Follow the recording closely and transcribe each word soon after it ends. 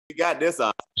You got this,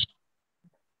 Oscar.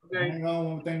 Okay. Hang on,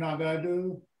 one thing I gotta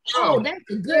do. Oh, that's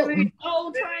a good one.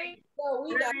 Soul Really? Train. No,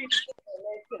 we not Really?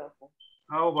 that careful.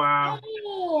 Oh wow.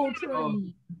 Soul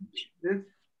Train. This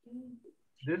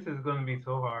is gonna be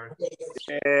so hard.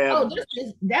 Yeah. Oh,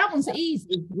 that one's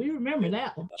easy. We remember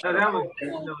that one. No, that was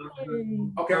Soul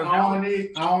Train. Okay, I only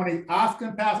need Oscar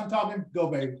and Pastor talking. Go,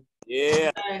 baby.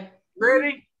 Yeah. Okay.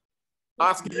 ready.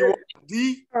 Oscar, you want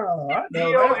D? Oh, I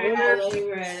know D-O-N. that. Oh,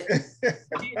 you ready?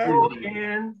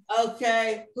 D-O-N.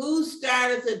 Okay. Who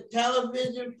started the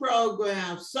television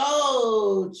program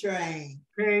Soul Train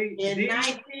Okay. in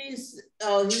 19?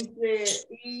 Oh, he said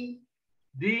E.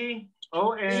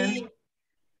 D-O-N. E.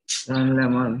 John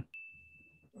Lemon.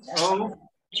 O.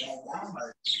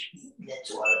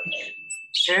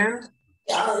 N.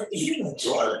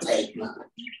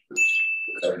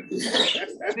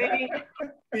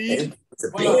 C.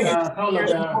 Hold up,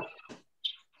 down.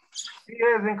 C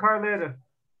as in Carletta.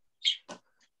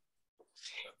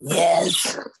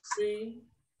 Yes. C.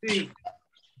 C.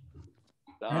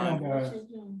 Don, guys.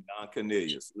 Don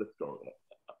Cornelius. Let's go.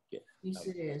 Okay. He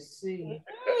said C. You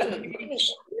sound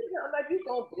like you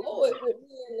gonna blow it with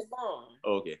me in the bomb.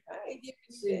 Okay. I ain't giving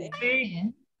you C. that.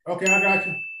 C. Okay, I got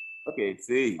you. Okay,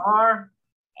 C. R.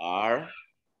 R.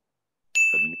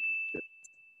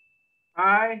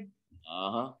 I.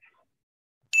 Uh-huh.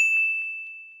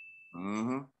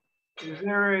 Mm-hmm. Is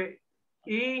there a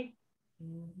E?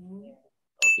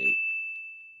 Okay.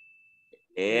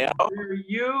 L. Is there a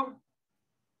U?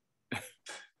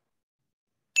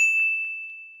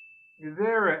 Is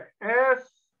there a S?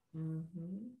 And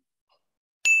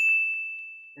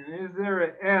is there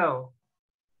a L?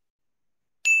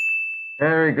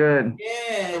 Very good.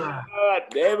 Yeah.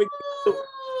 There we go.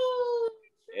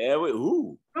 There we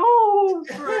ooh. Oh,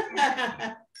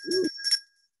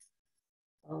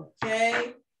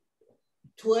 Okay.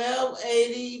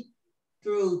 1280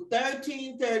 through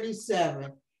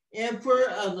 1337. Emperor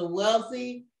of the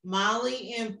wealthy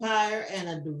Mali Empire and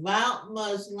a devout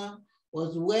Muslim,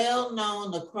 was well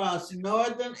known across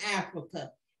Northern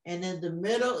Africa and in the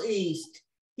Middle East.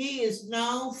 He is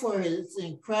known for his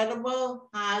incredible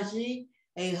Hajj,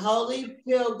 a holy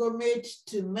pilgrimage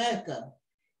to Mecca.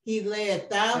 He led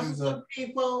thousands of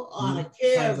people on a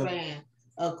caravan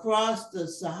across the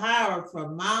Sahara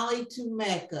from Mali to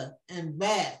Mecca and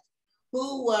back.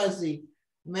 Who was he?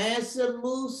 Mansa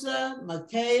Musa,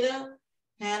 Makeda,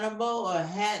 Hannibal, or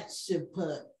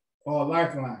Hatshepsut? Or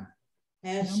Lifeline.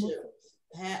 Hatshepsut.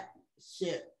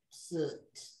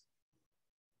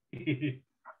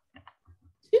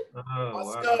 Oh,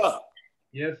 Oscar, wow.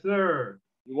 Yes, sir.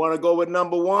 you want to go with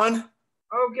number one?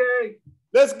 Okay.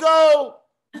 Let's go.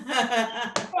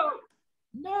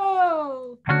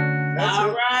 No. All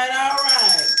right.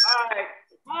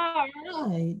 All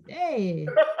right. Hey.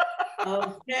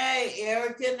 Okay,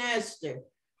 Eric and Esther.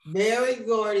 Berry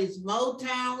Gordy's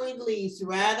Motown release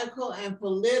radical and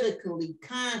politically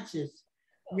conscious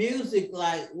music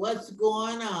like What's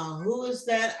Going On? Who is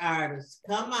that artist?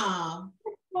 Come on.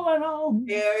 Going on.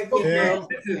 Eric M,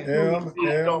 and M,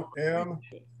 M, M,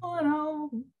 Going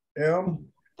on. M,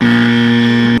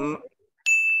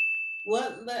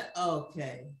 What?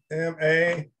 Okay. M,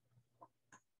 A,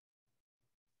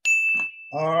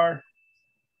 R,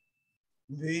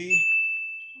 V.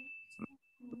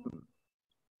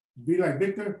 Be like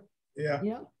Victor. Yeah.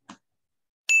 Yep.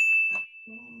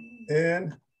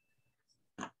 N,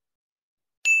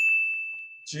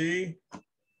 G,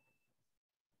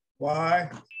 Y,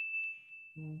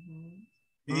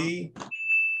 E,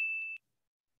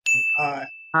 I.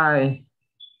 Hi.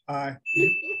 I.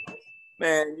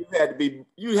 Man, you had to be All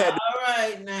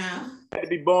right now.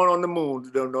 born on the moon to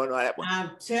don't know that one.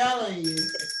 I'm telling you.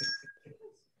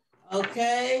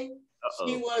 Okay. Uh-oh.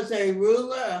 She was a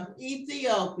ruler of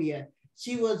Ethiopia.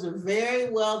 She was a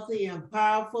very wealthy and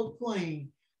powerful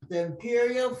queen. The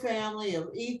imperial family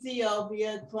of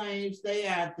Ethiopia claims they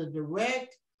are the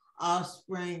direct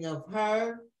offspring of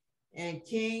her and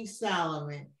King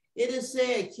Solomon. It is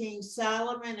said King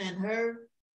Solomon and her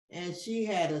and she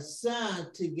had a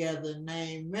son together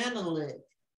named Menelik.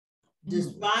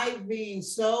 Despite being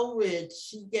so rich,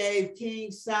 she gave King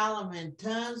Solomon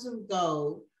tons of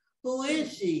gold. Who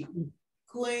is she?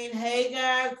 Queen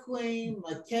Hagar, Queen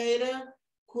Makeda,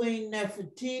 Queen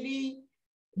Nefertiti,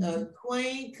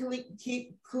 Queen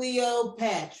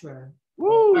Cleopatra.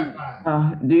 Woo.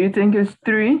 Do you think it's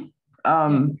 3,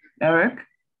 Eric?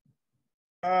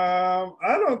 I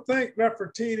don't think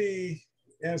Nefertiti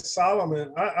and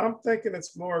Solomon. I'm thinking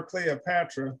it's more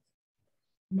Cleopatra.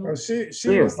 No. She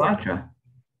was. Cleopatra.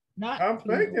 Not I'm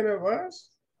thinking it was.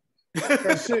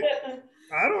 'Cause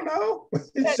I don't know.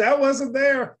 That wasn't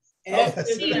there. Esther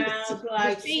sounds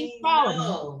like she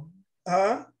know.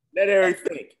 Huh? Let Eric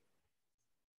think.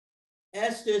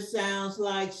 Esther sounds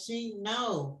like she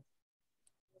know.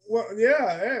 Well,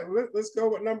 yeah, let's go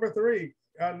with number 3,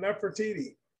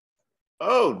 Nefertiti.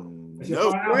 Oh,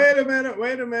 no. Wait a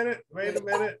minute.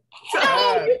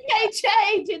 No, you can't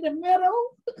change in the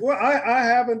middle. Well, I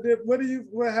haven't did. How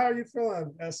are you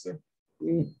feeling, Esther?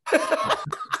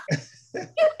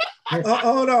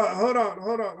 Hold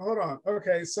on.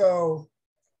 Okay, so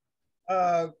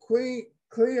Queen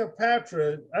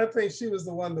Cleopatra, I think she was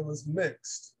the one that was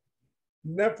mixed.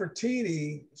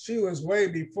 Nefertiti, she was way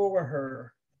before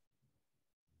her.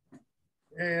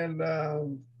 And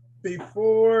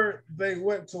before they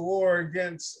went to war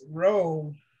against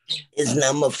Rome. It's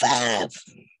number 5.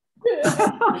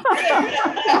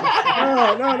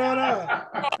 No.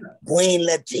 Queen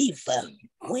Latifah.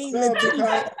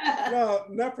 No,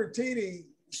 Nefertiti,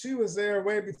 she was there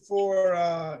way before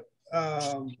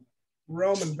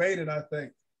Rome invaded, I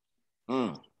think.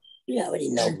 You already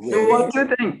know. So what do you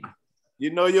think? You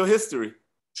know your history.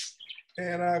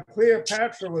 And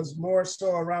Cleopatra was more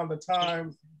so around the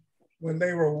time when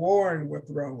they were warring with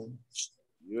Rome.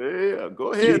 Yeah,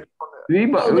 go ahead.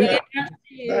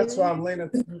 That's why I'm leaning.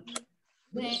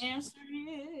 The answer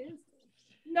is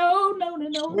no.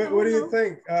 What do you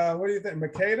think? What do you think,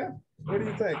 Makeda? What do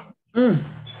you think?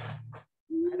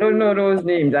 I don't know those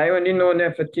names. I only know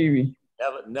Nefertiti.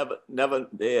 Never.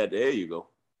 There you go.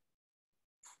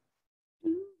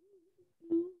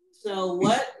 So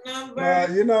what number?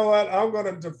 You know what? I'm going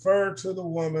to defer to the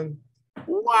woman.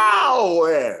 Wow.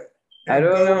 I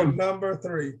don't know. Number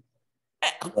 3.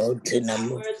 Go to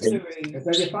number 3.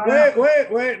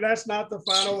 Wait. That's not the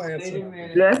final answer.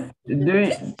 Let's do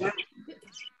it.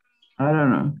 I don't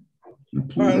know.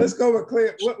 All right, let's go with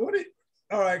Cleo.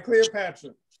 All right,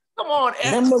 Cleopatra. Come on,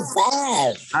 Number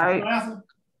 5.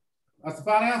 That's the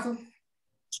final answer?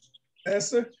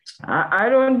 Esther? I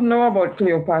don't know about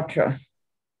Cleopatra.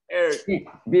 Eric.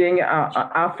 Being an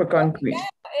African queen.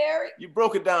 Eric. You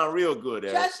broke it down real good,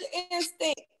 Eric. Trust your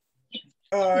instinct.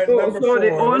 All right, so the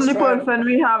 4. only person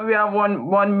we have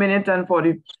 1 minute and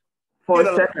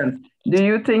 44 seconds. Do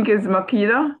you think it's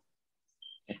Makeda?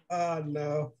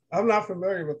 No, I'm not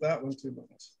familiar with that one too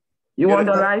much. You want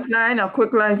a lifeline, a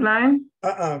quick lifeline?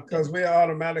 Because we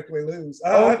automatically lose.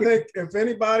 I think if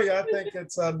anybody, I think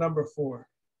it's number 4.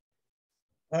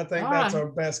 I think that's our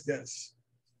best guess.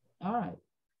 All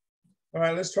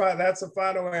right, let's try it. That's the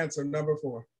final answer, number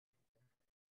 4.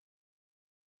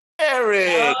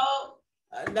 Eric.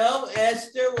 No,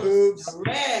 Esther was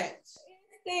correct.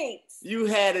 Thanks. You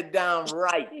had it down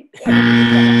right.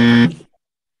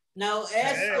 No,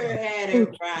 Esther had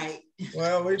it right.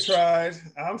 Well, we tried.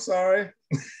 I'm sorry.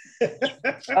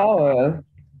 Oh.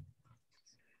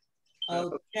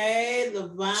 Okay,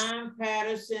 Levon,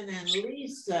 Patterson, and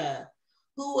Lisa.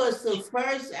 Who was the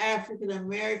first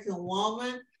African-American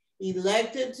woman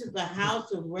elected to the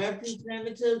House of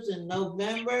Representatives in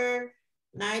November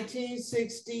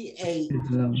 1968? Hey,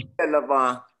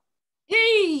 Levon.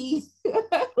 E.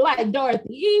 Like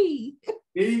Dorothy.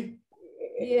 E.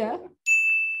 Yeah.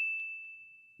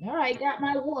 All right, got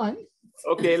my 1.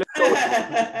 Okay, let's go.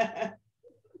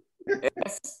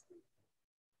 S.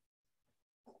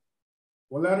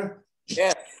 What letter?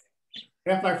 S.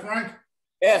 F like Frank?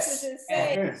 S.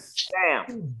 S.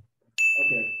 Sam.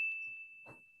 Okay.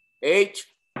 H.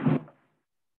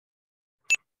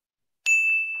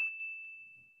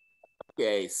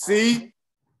 Okay, C.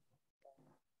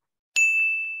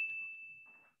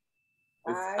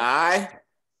 I.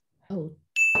 Oh.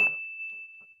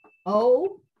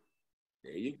 O.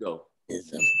 There you go.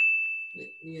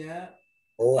 Yeah.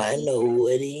 Oh, I know who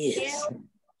it is.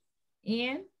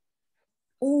 N.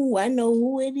 Oh, I know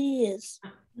who it is.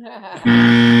 Wait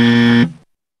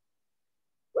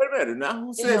a minute now.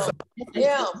 Who says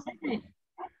Yeah.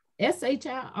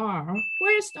 S-H-I-R.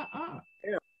 Where's the R?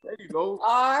 Yeah, there you go.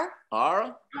 R.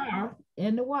 R. R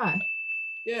and the Y.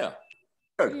 Yeah.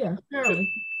 Yeah,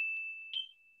 Shirley.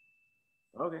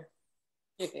 Okay.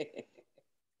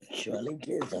 Shirley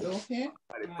Chisholm. Okay.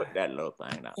 I didn't put that little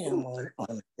thing out. Yeah, I'm on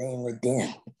the thing with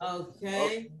them.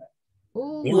 Okay.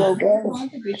 Ooh, You okay?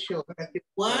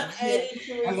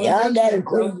 183. Y'all got to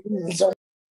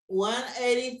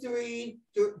 183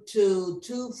 to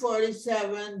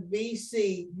 247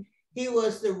 BC, he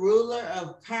was the ruler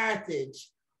of Carthage,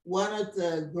 one of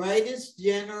the greatest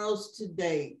generals to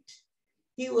date.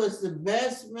 He was the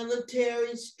best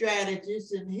military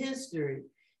strategist in history.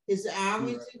 His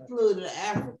armies included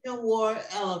African war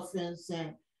elephants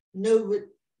and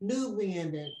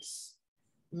Nubians,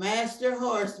 master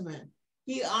horsemen.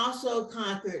 He also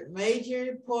conquered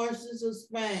major portions of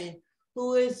Spain.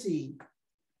 Who is he?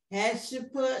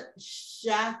 Hatshepsut,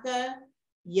 Shaka,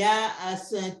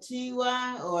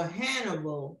 Asantewa, or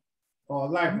Hannibal? Or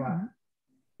lifeline.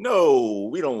 No,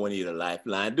 we don't want to eat a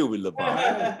lifeline, do we,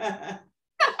 LeBron?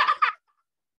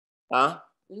 Huh?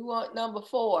 We want number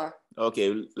 4.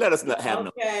 Okay, let us not have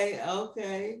no.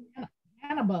 Okay.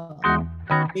 Hannibal.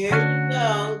 There you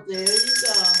go.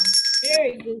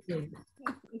 Very good.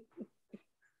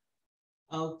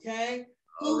 Okay.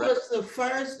 All Who right. was the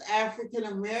first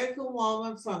African-American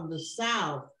woman from the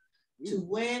South to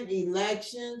win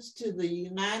elections to the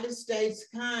United States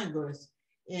Congress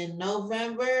in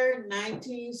November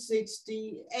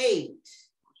 1968?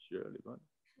 Shirley Bundy.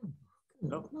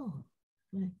 No.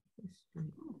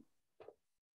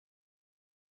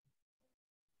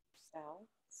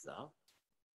 South.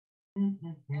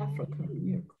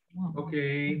 African.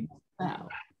 Okay. Wow.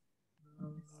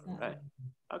 Right.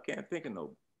 I can't think of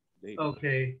no lady.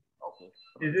 Okay. Okay.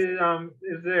 Is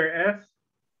there S?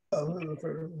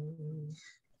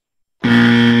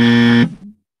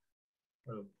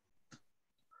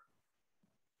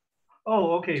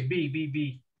 Oh, okay. B.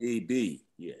 B.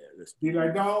 Yeah, let's D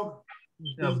like dog?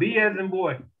 No, B as in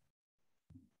boy.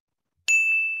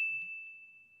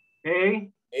 A.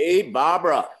 Hey,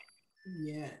 Barbara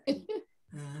Yeah.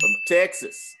 from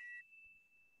Texas.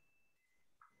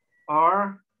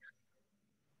 R.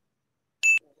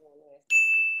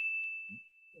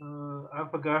 I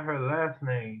forgot her last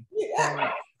name. Is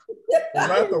that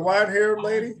the white hair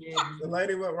lady? The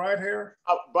lady with white hair?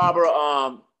 Barbara,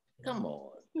 come on.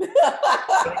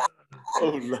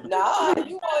 Oh, Lord. Nah,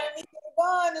 you wanted me to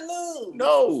Devon to lose.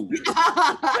 No.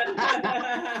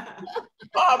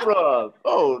 Barbara.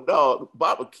 Oh, no.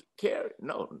 Barbara Carey.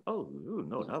 No,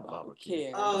 not Barbara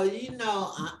Carey. Oh, you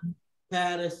know,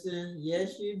 Patterson.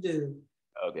 Yes, you do.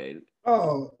 Okay.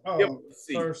 Oh, Yep.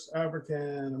 first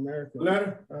African American.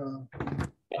 Letter?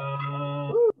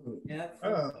 Yeah,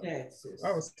 Oh. from Texas.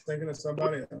 I was thinking of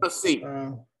somebody else. Let's see.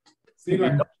 C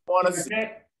like Want to C see? like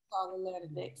cat? Call the letter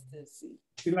next to C.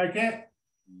 C like cat?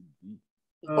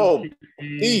 Oh,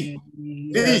 D.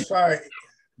 That's right.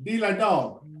 D like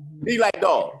dog. D like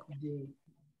dog.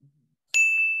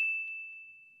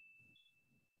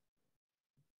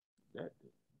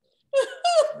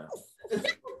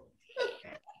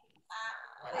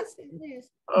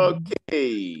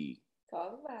 Okay.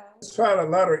 Call them out. Let's try the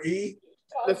letter E.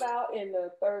 Call them out in the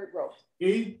 3rd row.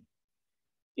 E?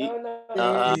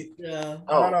 No. Yeah.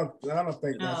 Oh. I don't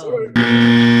think that's No. it.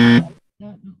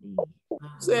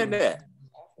 Saying that.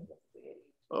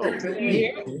 Oh,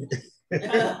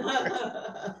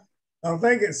 I'm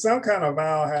thinking some kind of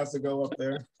vowel has to go up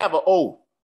there. have an O.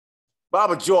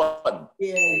 Barbara Jordan.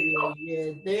 Yeah.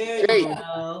 There Hey. you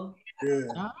go. Good.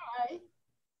 All right.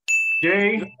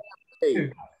 J.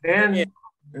 Hey, N.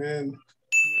 And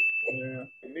yeah,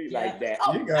 me like that.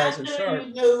 you guys I are knew sharp.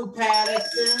 you knew,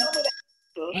 Patterson.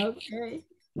 Okay.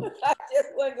 I just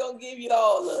wasn't gonna give you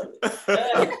all of it.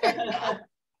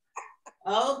 Okay.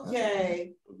 Oh,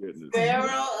 goodness.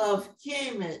 Pharaoh of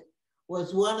Kemet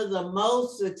was one of the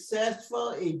most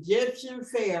successful Egyptian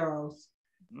pharaohs.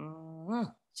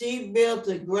 Mhm. She built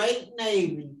a great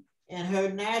navy, and her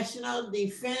national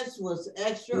defense was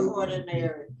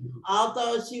extraordinary.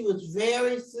 Although she was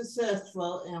very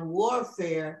successful in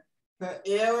warfare, her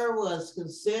era was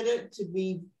considered to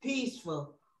be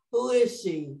peaceful. Who is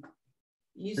she?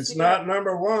 You It's see not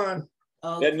number one.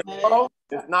 her? No,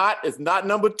 it's not. It's not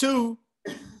number 2.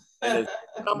 And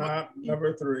Not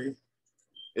number 3.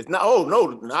 it's not. Oh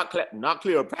no, not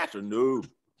Cleopatra. No.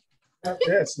 Yeah,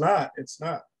 it's not. It's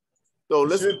not. So It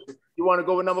listen. should- You want to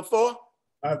go with number 4?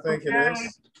 I think it Okay.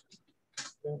 is.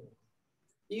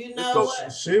 You Let's know go.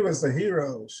 what? She was the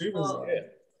hero. She was. Oh.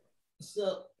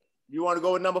 So You want to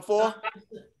go with number 4?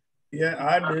 Yeah,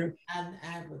 I do. I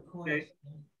have a question.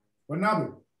 What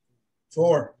number?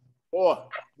 4. 4.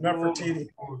 Nefertiti.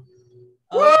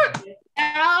 Okay.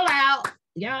 Y'all out.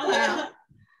 Y'all out.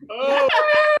 Oh.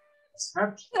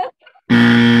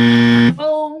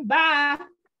 Boom. Bye.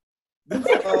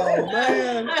 Oh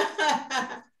man.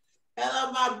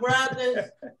 Hello, my brothers.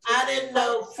 I didn't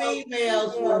know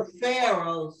females were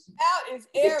pharaohs. Out is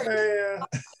Eric.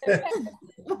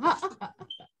 Yeah.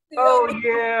 Oh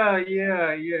yeah.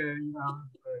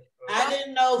 I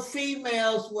didn't know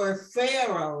females were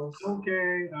pharaohs.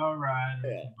 Okay. All right.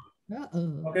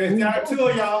 Uh-oh. Okay, it's got 2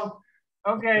 of y'all.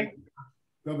 Okay.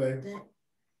 Go, baby.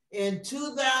 In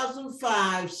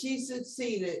 2005, she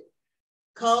succeeded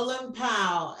Colin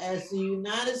Powell as the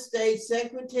United States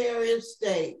Secretary of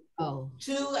State. Oh.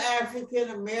 2 African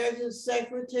American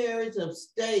secretaries of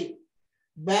state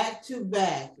back to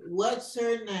back. What's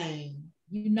her name?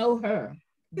 You know her.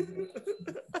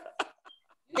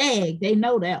 Dang, they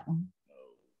know that one.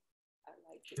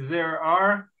 Is there an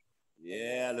R?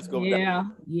 Yeah, let's go with Yeah,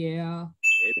 yeah,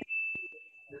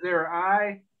 Is there an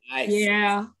I? Nice.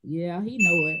 yeah, yeah. He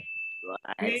know it.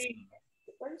 Nice. E?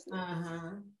 Uh-huh.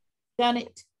 Done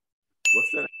it.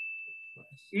 What's the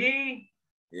name? E?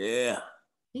 Yeah.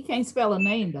 He can't spell a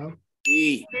name though.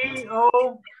 E. P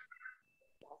O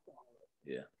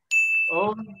Yeah.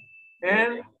 O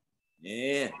N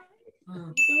Yeah.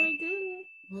 Uh, Doing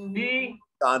good. D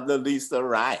Condoleezza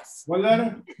Rice. What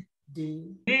letter?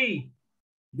 D. D.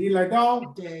 D like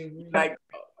dog? David. Like,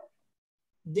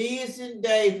 D is in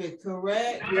David,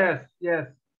 correct? Yes, yes.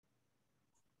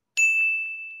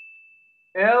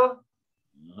 L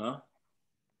uh-huh.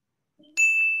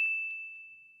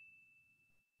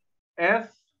 S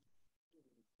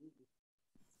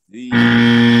Z.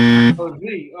 O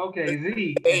Z. Okay,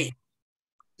 Z. A.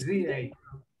 Z A.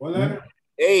 What letter?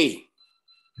 A.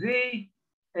 Z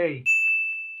A.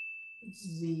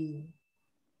 Z.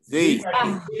 Z.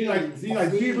 Z like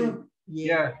zebra?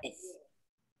 Yeah. Yes.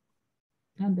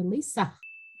 Condoleezza.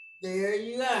 There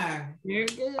you are. Very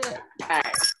good.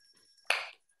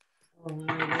 Oh, no,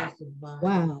 that's a bummer.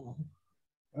 Wow.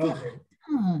 Okay.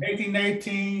 Huh.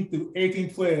 1818 through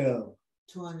 1812,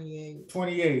 28.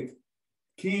 28.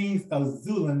 Kings of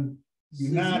Zululand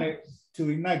united to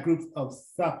unite groups of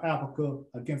South Africa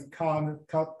against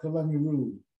colonial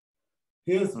rule.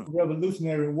 His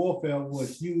revolutionary warfare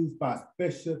was used by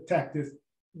special tactics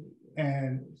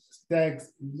and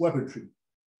Stag's weaponry.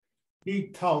 He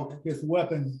taught his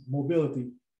weapon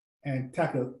mobility and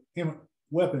tactical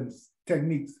weapons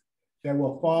techniques that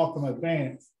were far from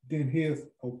advanced than his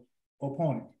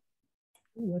opponent.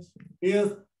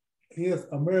 His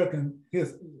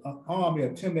army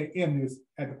intimidated enemies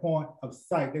at the point of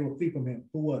sight. They would flee from him.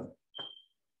 Who was it?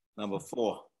 Number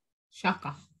 4.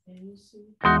 Shaka.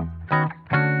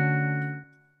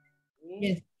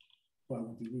 Yes.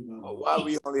 Oh, why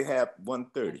we only have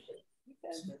 130?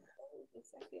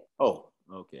 Oh,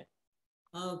 okay.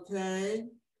 Okay.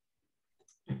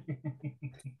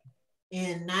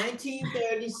 In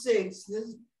 1936,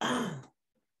 this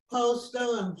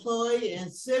postal employee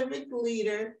and civic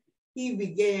leader, he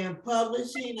began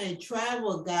publishing a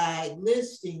travel guide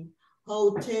listing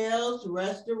hotels,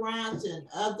 restaurants, and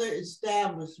other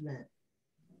establishments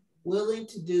willing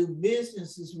to do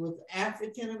businesses with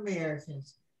African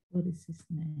Americans. What is his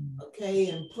name? Okay,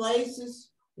 in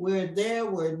places where there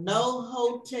were no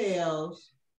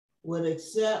hotels would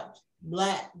accept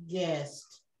Black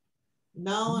guests,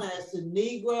 known as the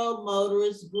Negro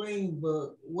Motorist Green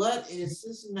Book. What is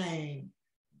his name?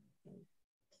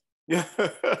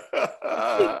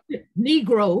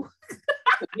 Negro.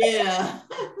 Yeah.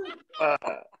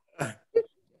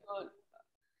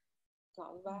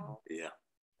 Yeah.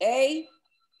 A.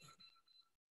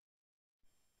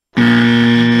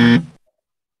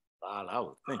 I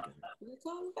was thinking. What you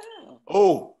talking about?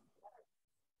 Oh.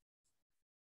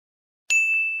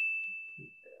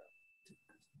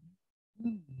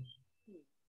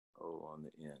 Oh, on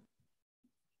the end.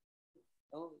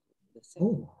 Oh, the second.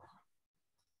 Oh.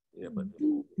 Yeah, but It's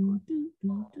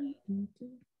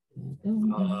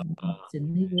a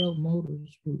Negro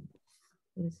Motors Group.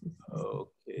 What is this?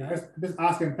 okay. This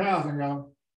Oscar and Townsend,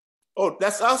 y'all. Oh,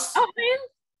 that's us. Oh, man.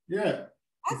 Yeah.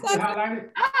 I Is it thought highlighted?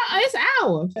 It's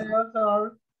ours. I'm sorry.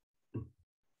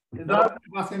 Is No, that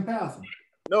Oscar and Townsend.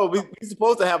 No, we're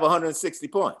supposed to have 160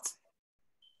 points.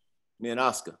 Me and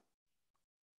Oscar.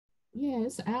 Yeah,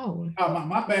 it's ours. Oh,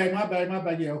 my bag.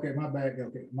 Yeah, okay, my bag.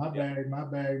 Okay, my bag.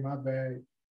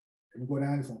 Let me go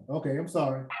down this one. Okay, I'm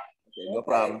sorry. Okay, no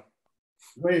problem.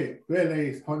 Go ahead,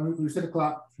 ladies. Hold on, we set the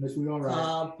clock. Make sure we're all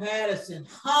right. Patterson,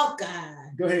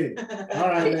 Hawkeye. Go ahead. All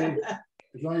right, ladies.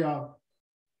 It's on y'all.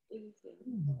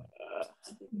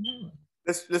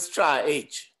 Let's try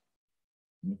H.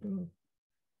 Negro.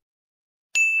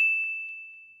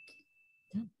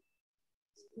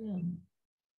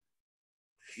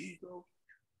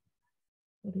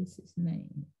 What is his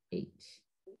name? H.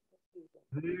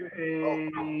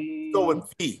 Go with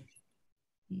V.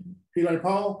 P like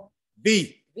Paul?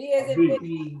 V. B as in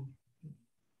B.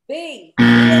 B.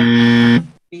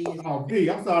 B is Oh, B.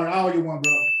 I'm sorry. I owe you one,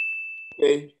 bro.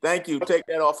 Okay, thank you. Take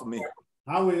that off of me.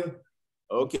 I will.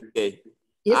 Okay.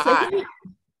 It's a Ah. he.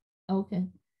 Okay.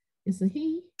 It's a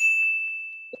he.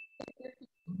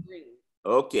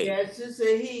 Okay. Yes, it's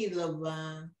a he,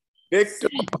 LeVon. Victor.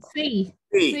 C.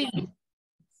 C. C.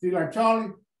 C like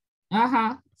Charlie?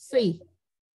 Uh-huh. C.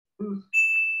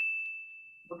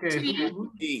 okay? T.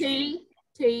 E. T.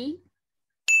 T.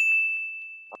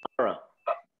 Tara.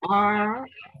 R,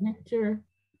 Victor,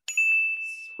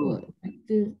 what?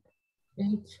 Victor,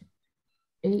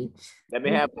 H. Let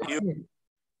me have a U.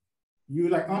 You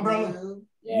like umbrella?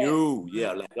 U,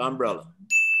 yeah, like umbrella.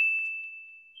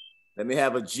 Let me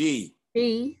have a G.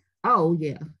 E. Oh,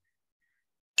 yeah.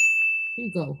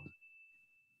 You go.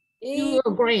 E. You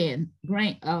a Grant,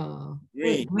 Green.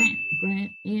 Grant,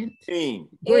 Green.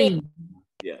 Green,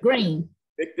 Yeah. Green.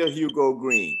 Victor Hugo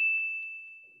Green.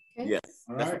 Okay. Yes.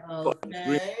 All That's right. what the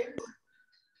green-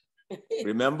 Okay.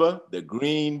 remember the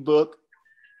green book?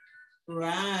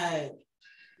 Right.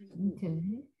 Okay.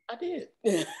 I did.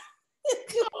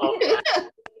 Oh,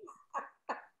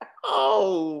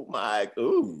 oh my,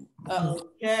 ooh.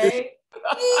 Okay.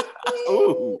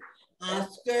 Ooh.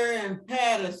 Oscar and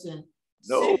Patterson.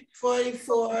 No.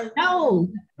 6:44. No,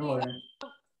 Come on.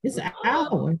 it's an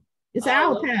hour. It's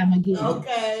our time again.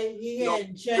 Okay, he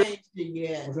hadn't changed it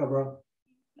yet. What's up, bro?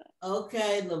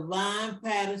 Okay, Levine,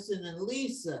 Patterson, and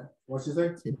Lisa. What you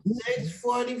say?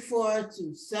 644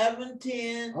 to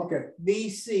 710 Okay.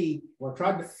 BC. Well,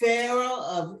 try to. Pharaoh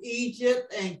of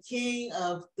Egypt and king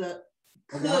of the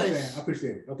Okay, I understand. Kush I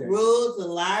appreciate it. Okay. ruled the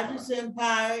largest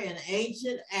empire in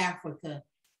ancient Africa.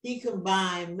 He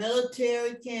combined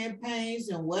military campaigns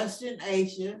in Western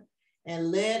Asia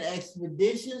and led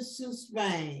expeditions to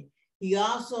Spain. He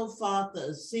also fought the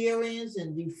Assyrians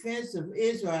in defense of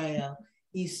Israel.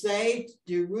 He saved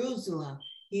Jerusalem.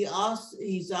 He's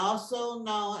also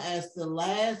known as the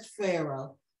last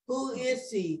pharaoh. Who is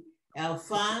he?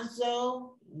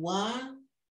 Alfonso I,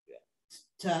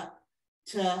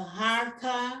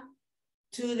 Taharka,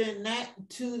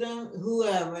 Tudor,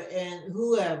 whoever, and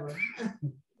whoever.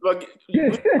 Look, we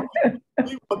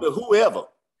want the whoever.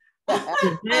 That's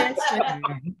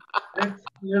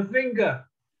your finger.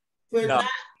 No,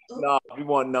 we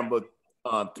want number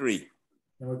 3.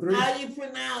 Number 3. How do you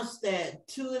pronounce that?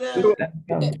 Tudor.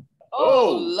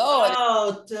 Oh, Lord.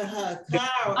 Oh,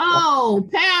 Tahakara. Oh,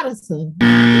 Patterson.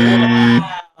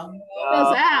 Wow.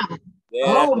 That's out. Yeah.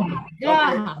 Oh my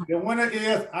God. Okay. The winner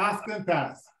is Oscar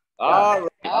Pass. All right.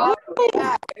 Oh,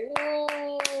 God. We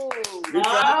All tried.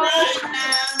 right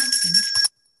now.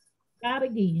 Not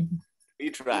again. We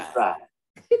tried. All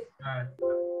right.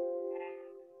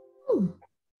 Ooh.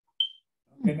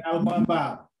 And now one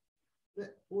Bob.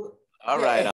 All right.